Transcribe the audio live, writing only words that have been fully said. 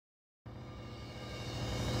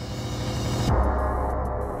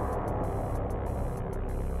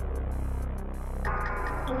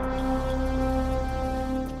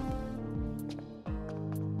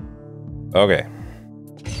Okay.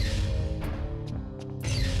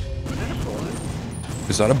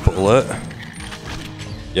 Is that a bullet?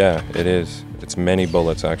 Yeah, it is. It's many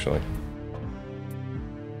bullets, actually.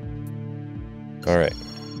 Alright.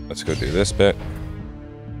 Let's go do this bit.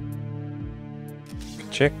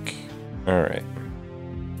 Chick. Alright.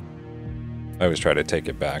 I always try to take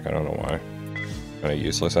it back. I don't know why. Kind of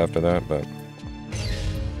useless after that, but...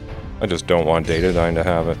 I just don't want Datadyne to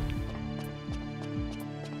have it.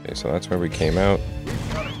 Okay, so that's where we came out.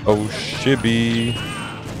 Oh, shibby!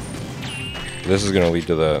 This is going to lead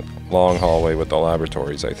to the long hallway with the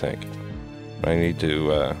laboratories, I think. I need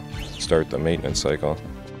to start the maintenance cycle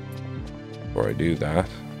before I do that.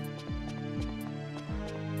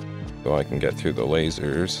 So I can get through the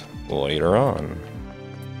lasers later on.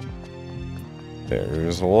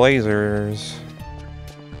 There's lasers.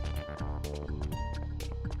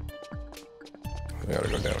 I gotta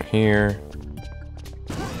go down here.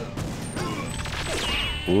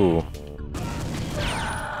 Ooh.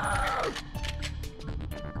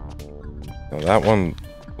 Now that one,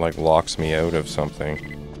 like, locks me out of something.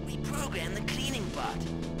 We programmed the cleaning bot.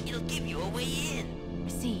 It'll give you a way in.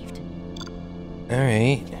 Received.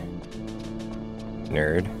 Alright.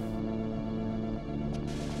 Nerd.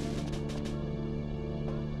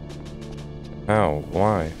 How?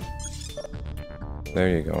 Why? There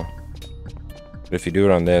you go. But if you do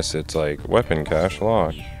it on this, it's like, weapon cache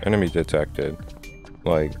locked. Enemy detected.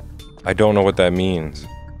 Like, I don't know what that means.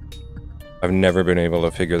 I've never been able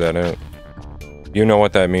to figure that out. You know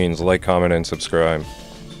what that means. Like, comment, and subscribe.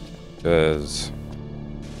 Because...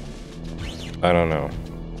 I don't know.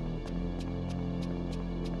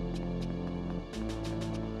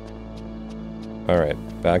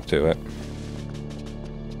 Alright, back to it.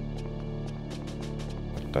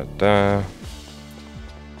 Da-da.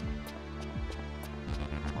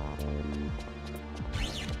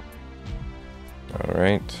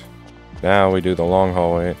 Alright. Now we do the long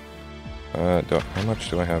hallway. How much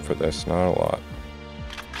do I have for this? Not a lot.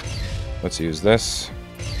 Let's use this.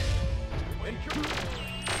 What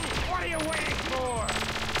are you waiting for?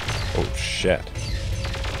 Oh shit.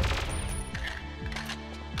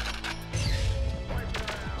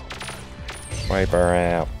 Wipe her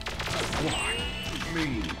out.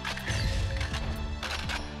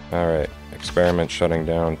 Alright, experiment shutting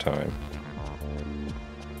down time.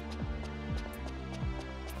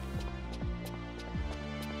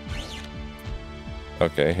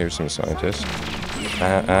 Okay, here's some scientists.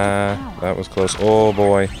 That was close. Oh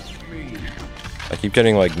boy. I keep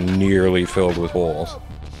getting like nearly filled with holes.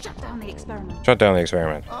 Shut down the experiment. Shut down the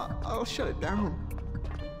experiment. I'll shut it down.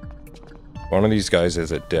 One of these guys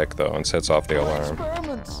is a dick though and sets off the alarm.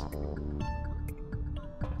 Experiments.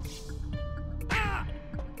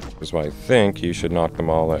 Which is why I think you should knock them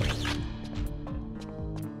all out.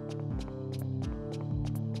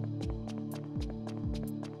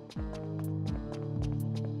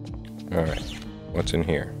 Alright, what's in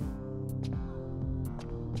here?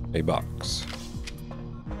 A box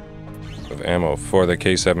of ammo for the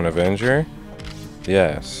K7 Avenger?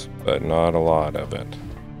 Yes, but not a lot of it.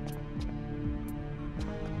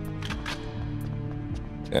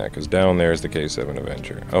 Yeah, because down there is the K7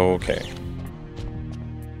 Avenger. Oh, okay.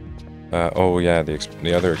 Oh yeah,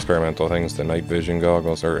 the other experimental things, the night vision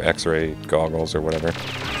goggles, or X-ray goggles, or whatever.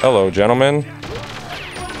 Hello, gentlemen.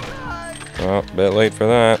 Well, a bit late for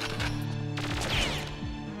that.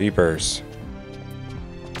 Beepers.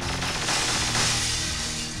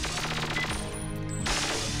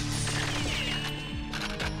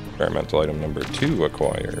 Experimental item number 2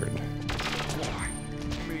 acquired.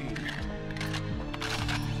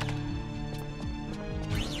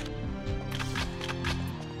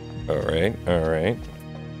 Alright, alright.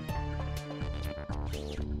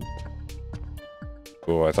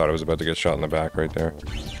 Oh, I thought I was about to get shot in the back right there.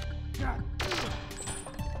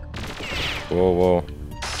 Whoa, whoa.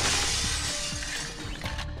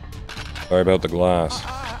 Sorry about the glass.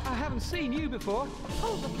 I haven't seen you before.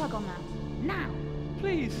 Pull the plug on that. Now.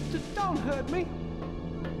 Please, don't hurt me.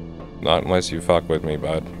 Not unless you fuck with me,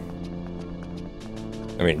 bud.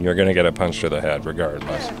 I mean, you're gonna get a punch to the head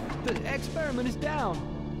regardless. The experiment is down.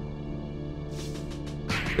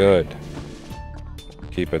 Good.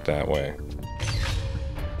 Keep it that way.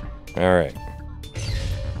 Alright.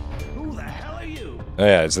 Who the hell are you? Oh,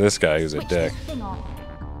 yeah, it's this guy who's a Switch dick. this thing off.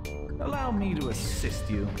 Allow me to assist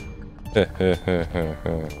you.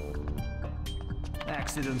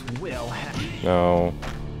 Accidents will happen. No.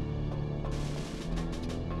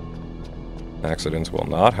 Accidents will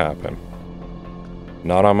not happen.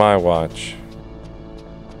 Not on my watch.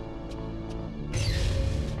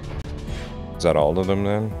 Is that all of them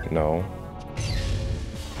then? No.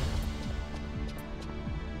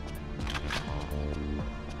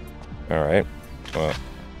 Alright. Well,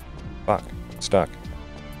 fuck. Stuck.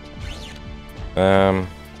 I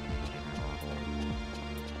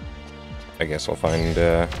guess I'll find,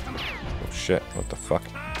 oh shit, what the fuck?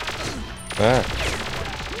 Ah.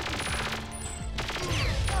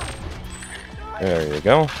 There you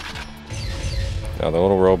go. Now the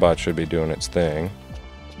little robot should be doing its thing.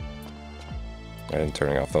 And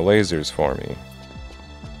turning off the lasers for me.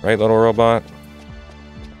 Right, little robot?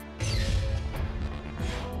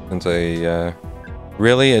 Since I,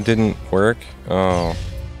 really? It didn't work? Oh.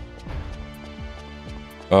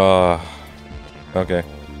 Okay.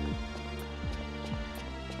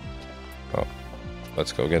 Oh.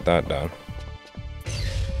 Let's go get that done.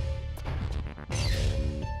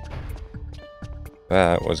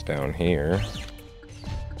 That was down here.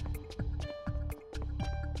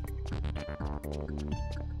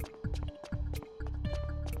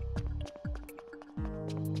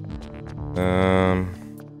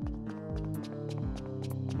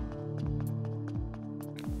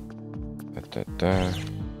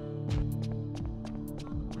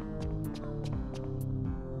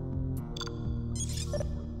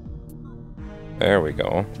 There we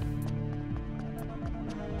go.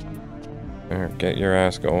 There, get your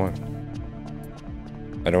ass going.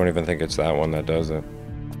 I don't even think it's that one that does it.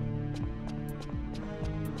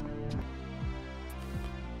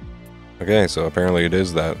 Okay, so apparently it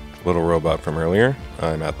is that little robot from earlier.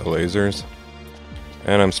 I'm at the lasers,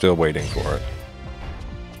 and I'm still waiting for it.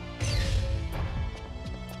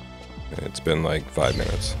 It's been like 5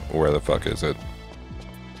 minutes. Where the fuck is it?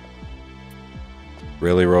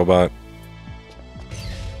 Really, robot?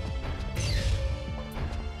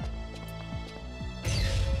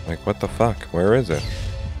 Like, what the fuck? Where is it?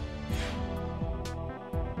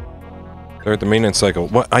 They're at the maintenance cycle.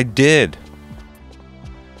 What? I did!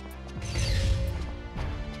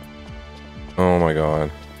 Oh my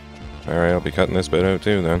god. Alright, I'll be cutting this bit out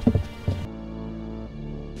too then.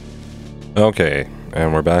 Okay,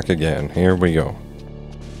 and we're back again. Here we go.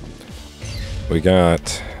 We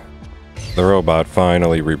got the robot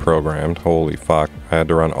finally reprogrammed. Holy fuck. I had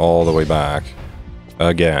to run all the way back.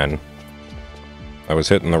 Again. I was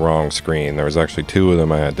hitting the wrong screen. There was actually 2 of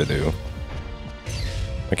them I had to do.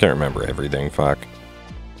 I can't remember everything, fuck.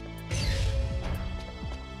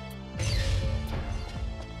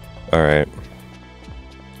 Alright.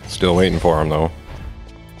 Still waiting for him, though.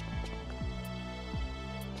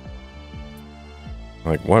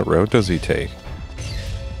 Like, what route does he take?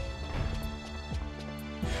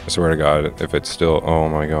 I swear to God, if it's still... Oh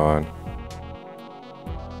my god.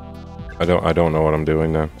 I don't know what I'm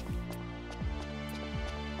doing then.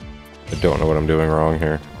 I don't know what I'm doing wrong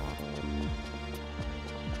here.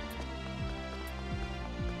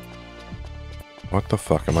 What the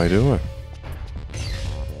fuck am I doing?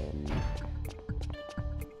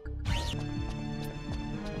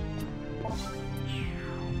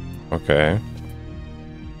 Okay.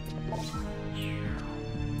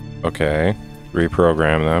 Okay.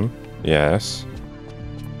 Reprogram them. Yes.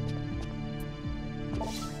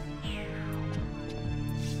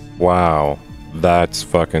 Wow. That's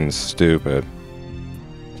fucking stupid.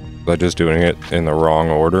 Was I just doing it in the wrong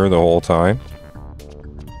order the whole time?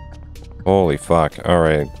 Holy fuck.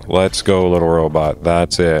 Alright. Let's go, little robot.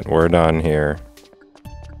 That's it. We're done here.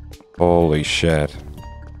 Holy shit.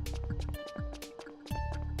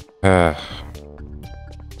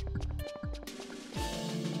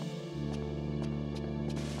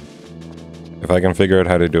 If I can figure out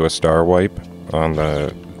how to do a star wipe on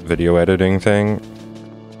the video editing thing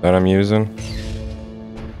that I'm using,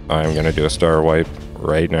 I'm gonna do a star wipe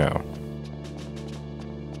right now.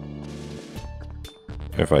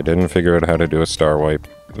 If I didn't figure out how to do a star wipe,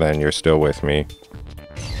 then you're still with me.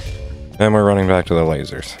 And we're running back to the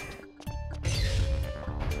lasers.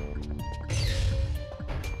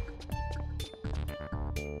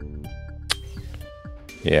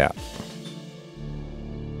 Yeah.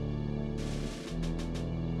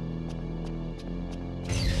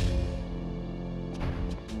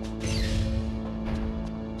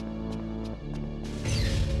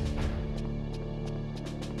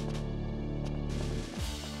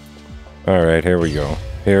 Alright, here we go.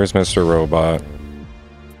 Here's Mr. Robot.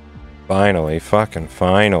 Finally, fucking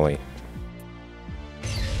finally.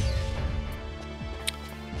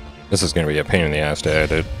 This is gonna be a pain in the ass to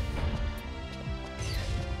edit.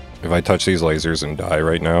 If I touch these lasers and die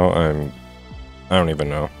right now, I don't even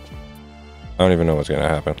know. I don't even know what's gonna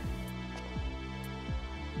happen.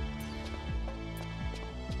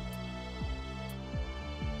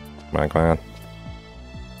 Come on, clown.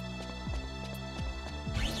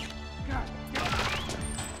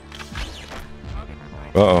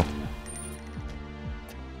 Uh-oh.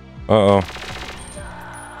 Uh-oh.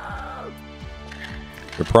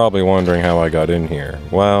 You're probably wondering how I got in here.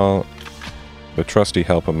 Well, the trusty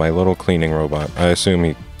help of my little cleaning robot. I assume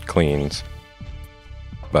he cleans.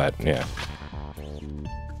 But, yeah.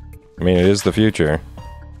 I mean, it is the future.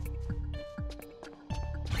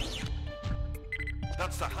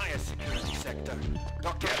 That's the highest security sector.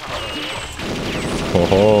 Dr.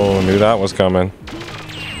 Oh, knew that was coming.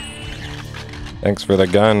 Thanks for the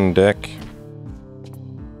gun, Dick.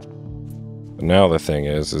 But now the thing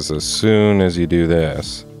is as soon as you do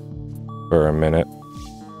this for a minute.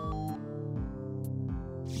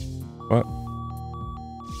 What?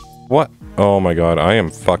 What? Oh my god, I am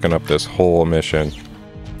fucking up this whole mission.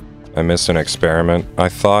 I missed an experiment. I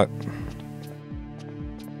thought...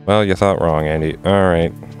 Well, you thought wrong, Andy.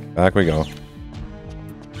 Alright, back we go.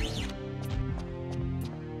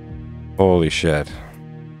 Holy shit.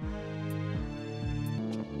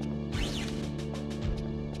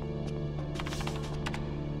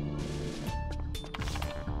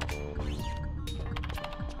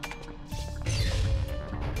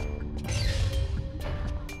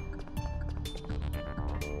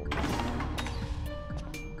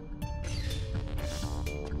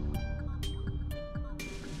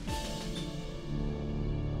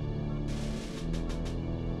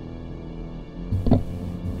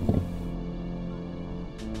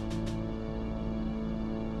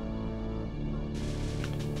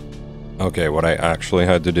 Okay, what I actually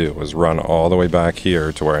had to do was run all the way back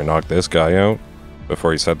here to where I knocked this guy out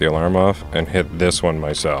before he set the alarm off and hit this one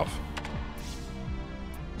myself.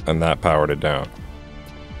 And that powered it down.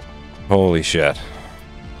 Holy shit.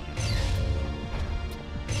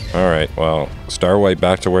 Alright, well, Starwipe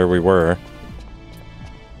back to where we were.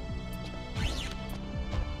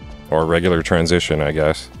 Or regular transition, I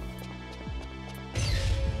guess.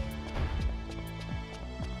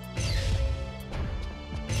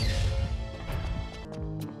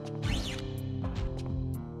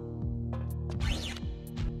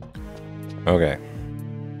 Okay.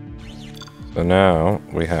 So now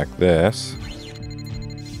we hack this.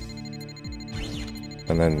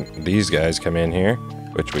 And then these guys come in here,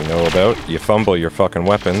 which we know about. You fumble your fucking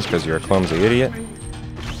weapons because you're a clumsy idiot.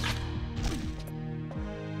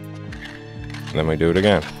 And then we do it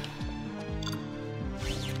again.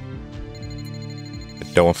 I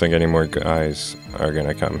don't think any more guys are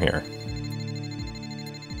gonna come here.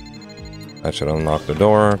 That should unlock the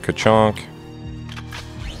door. Ka-chonk.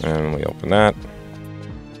 And we open that.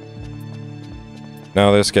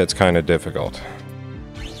 Now this gets kind of difficult.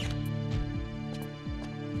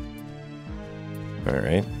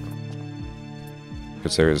 Alright.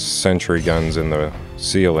 Because there's sentry guns in the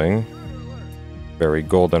ceiling. Very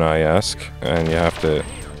GoldenEye-esque. And you have to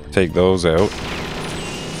take those out.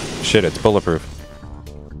 Shit, it's bulletproof.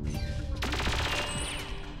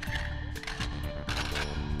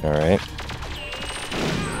 Alright.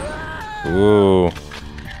 Ooh.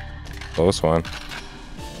 Close one.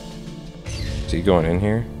 Is he going in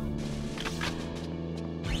here?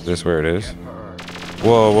 Is this where it is?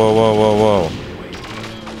 Whoa, whoa, whoa, whoa, whoa.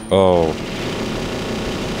 Oh.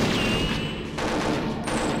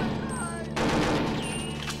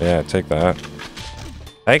 Yeah, take that.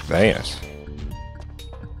 Take this.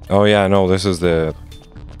 Oh yeah, no, this is the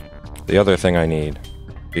other thing I need.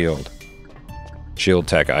 Shield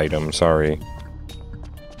tech item, sorry.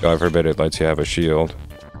 God forbid it lets you have a shield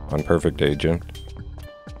on Perfect Agent.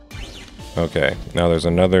 Okay, now there's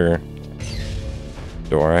another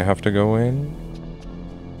door I have to go in.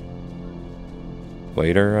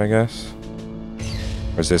 Later, I guess?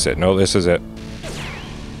 Or is this it? No, this is it.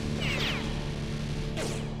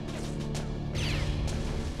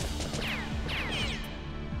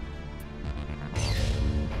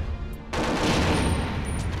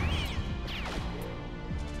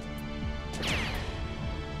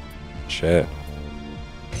 Shit.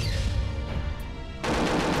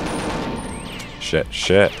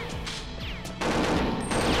 Shit.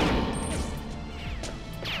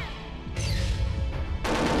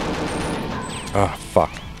 Ah,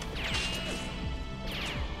 fuck.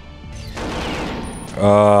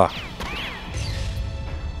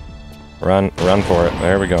 Run for it.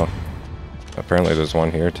 There we go. Apparently there's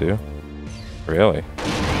one here too. Really?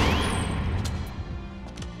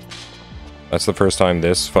 That's the first time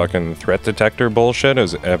this fucking threat detector bullshit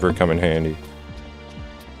has ever come in handy.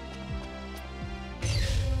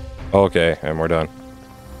 Okay, and we're done.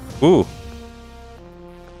 Ooh.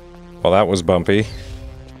 Well, that was bumpy.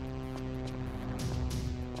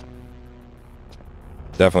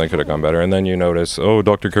 Definitely could have gone better. And then you notice, oh,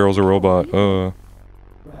 Dr. Carroll's a robot.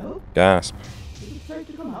 Gasp.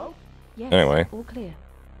 Yes, Anyway. all clear.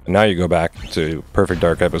 And now you go back to Perfect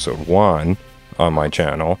Dark episode 1 on my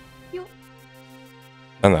channel. You're...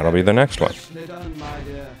 And that'll be the next one. Nicely done, my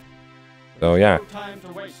dear. So yeah. No time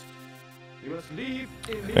to waste. You must leave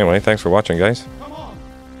immediately. Anyway, thanks for watching, guys. Come on.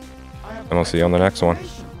 I have And I'll see you on the next one.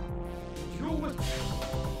 information.